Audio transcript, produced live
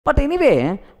But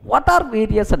anyway, what are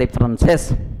various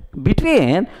differences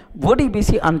between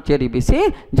ODBC and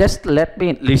JDBC? Just let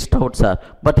me list out, sir.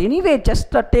 But anyway,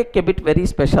 just take a bit very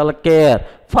special care.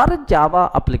 For Java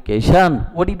application,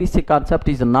 ODBC concept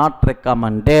is not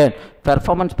recommended.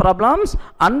 Performance problems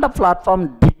and the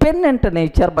platform dependent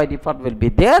nature by default will be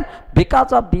there.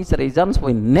 Because of these reasons,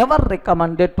 we never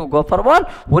recommended to go forward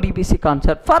ODBC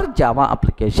concept for Java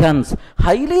applications.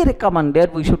 Highly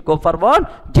recommended we should go forward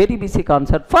JDBC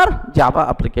concept for Java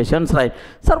applications, right?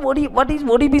 Sir, what is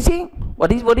ODBC?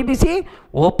 What is ODBC?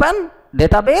 Open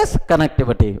database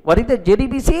connectivity. What is the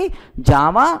JDBC?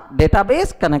 Java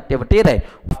database connectivity, right?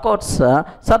 Of course, sir,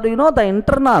 do you know the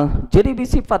internal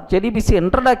JDBC for JDBC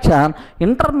introduction?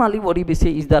 Internally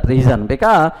ODBC is the reason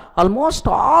because almost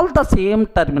all the same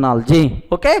terminology,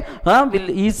 okay,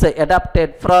 is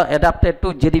adapted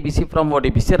to JDBC from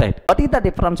ODBC, right? What is the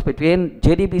difference between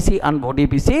JDBC and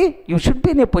ODBC? You should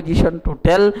be in a position to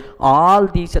tell all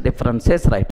these differences, right?